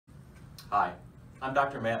Hi, I'm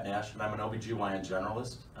Dr. Matt Nash, and I'm an OBGYN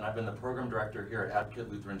generalist, and I've been the program director here at Advocate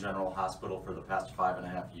Lutheran General Hospital for the past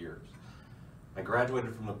 5.5 years. I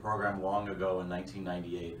graduated from the program long ago in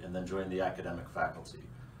 1998 and then joined the academic faculty.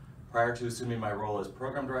 Prior to assuming my role as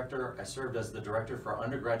program director, I served as the director for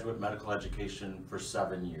undergraduate medical education for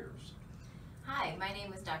 7 years. Hi, my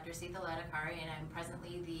name is Dr. Seetal Adhikari, and I'm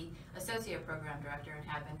presently the Associate Program Director and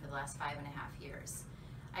have been for the last 5.5 years.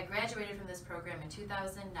 I graduated from this program in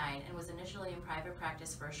 2009 and was initially in private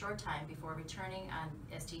practice for a short time before returning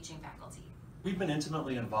as teaching faculty. We've been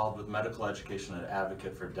intimately involved with medical education at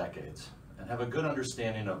Advocate for decades and have a good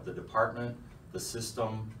understanding of the department, the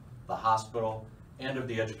system, the hospital, and of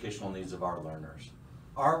the educational needs of our learners.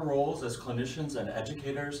 Our roles as clinicians and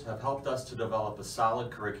educators have helped us to develop a solid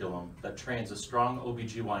curriculum that trains a strong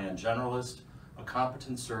OBGYN generalist, a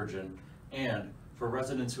competent surgeon, and, for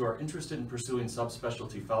residents who are interested in pursuing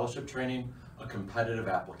subspecialty fellowship training, a competitive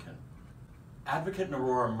applicant. Advocate and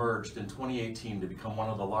Aurora merged in 2018 to become one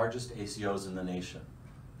of the largest ACOs in the nation.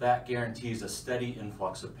 That guarantees a steady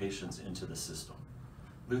influx of patients into the system.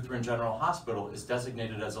 Lutheran General Hospital is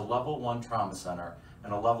designated as a Level 1 trauma center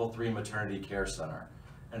and a Level 3 maternity care center,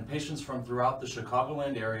 and patients from throughout the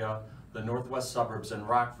Chicagoland area, the northwest suburbs, and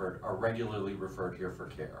Rockford are regularly referred here for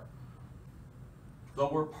care. Though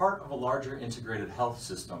we're part of a larger integrated health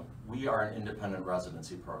system, we are an independent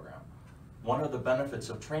residency program. One of the benefits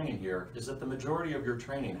of training here is that the majority of your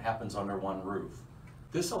training happens under one roof.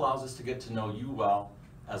 This allows us to get to know you well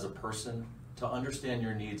as a person, to understand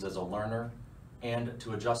your needs as a learner, and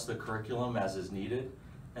to adjust the curriculum as is needed,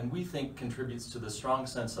 and we think contributes to the strong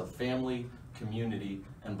sense of family, community,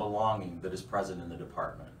 and belonging that is present in the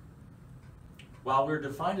department. While we're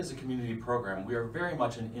defined as a community program, we are very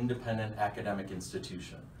much an independent academic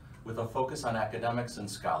institution with a focus on academics and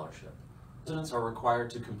scholarship. Residents are required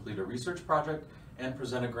to complete a research project and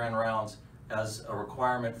present a grand rounds as a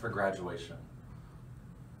requirement for graduation.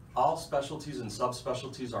 All specialties and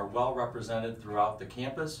subspecialties are well represented throughout the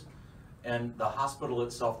campus, and the hospital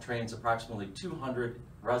itself trains approximately 200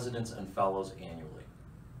 residents and fellows annually.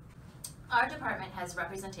 Our department has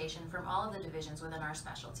representation from all of the divisions within our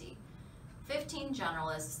specialty. 15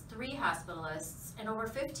 generalists, 3 hospitalists, and over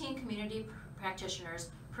 15 community practitioners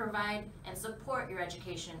provide and support your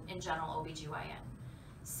education in general OBGYN.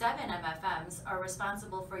 7 MFMs are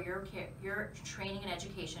responsible for your training and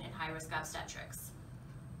education in high-risk obstetrics.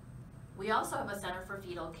 We also have a Center for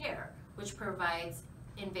Fetal Care, which provides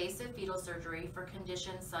invasive fetal surgery for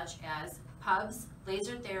conditions such as PUBS,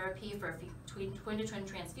 laser therapy for twin-to-twin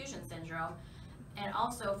transfusion syndrome, and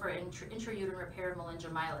also for intrauterine repair of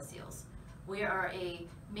meningoencephalocele. We are a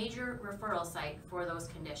major referral site for those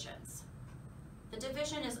conditions. The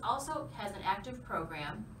division also has an active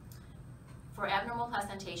program for abnormal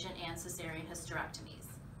placentation and cesarean hysterectomies.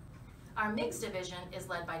 Our MIGS division is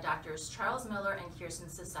led by Drs. Charles Miller and Kirsten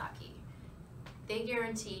Sasaki. They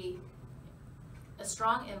guarantee a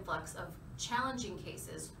strong influx of challenging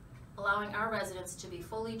cases, allowing our residents to be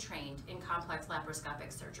fully trained in complex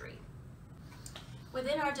laparoscopic surgery.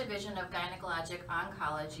 Within our division of gynecologic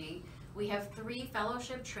oncology, we have 3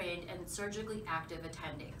 fellowship-trained and surgically active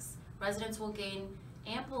attendings. Residents will gain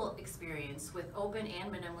ample experience with open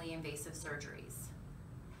and minimally invasive surgeries.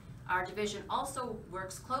 Our division also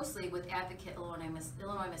works closely with Advocate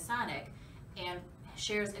Illinois Masonic and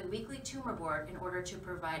shares a weekly tumor board in order to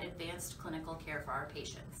provide advanced clinical care for our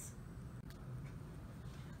patients.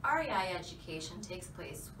 REI education takes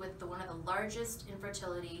place with one of the largest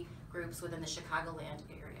infertility groups within the Chicagoland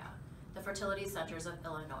area, the Fertility Centers of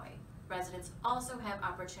Illinois. Residents also have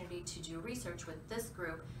opportunity to do research with this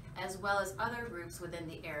group as well as other groups within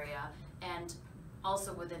the area and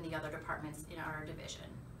also within the other departments in our division.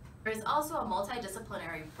 There is also a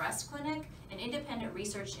multidisciplinary breast clinic, an independent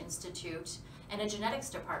research institute, and a genetics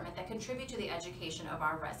department that contribute to the education of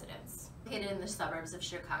our residents. Located in the suburbs of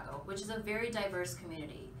Chicago, which is a very diverse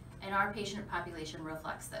community, and our patient population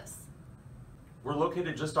reflects this. We're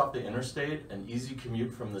located just off the interstate, an easy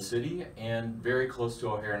commute from the city, and very close to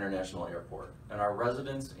O'Hare International Airport. And our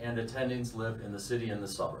residents and attendings live in the city and the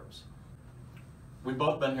suburbs. We've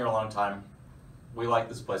both been here a long time. We like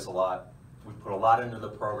this place a lot. We put a lot into the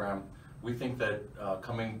program. We think that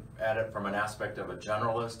coming at it from an aspect of a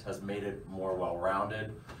generalist has made it more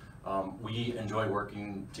well-rounded. We enjoy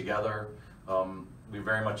working together. We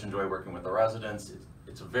very much enjoy working with the residents.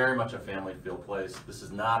 It's very much a family-feel place. This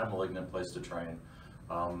is not a malignant place to train.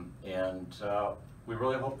 We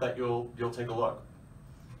really hope that you'll take a look.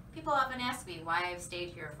 People often ask me why I've stayed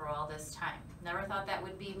here for all this time. Never thought that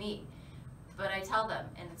would be me. But I tell them,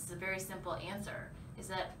 and it's a very simple answer, is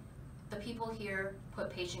that the people here put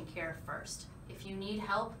patient care first. If you need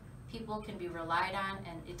help, people can be relied on,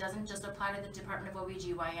 and it doesn't just apply to the Department of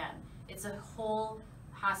OBGYN. It's a whole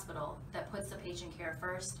hospital that puts the patient care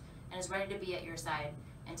first and is ready to be at your side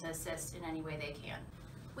and to assist in any way they can.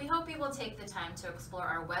 We hope you will take the time to explore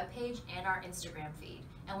our webpage and our Instagram feed,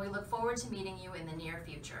 and we look forward to meeting you in the near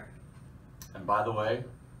future. And by the way,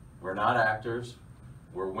 we're not actors,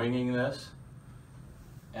 we're winging this,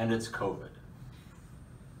 and it's COVID.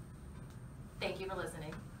 Thank you for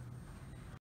listening.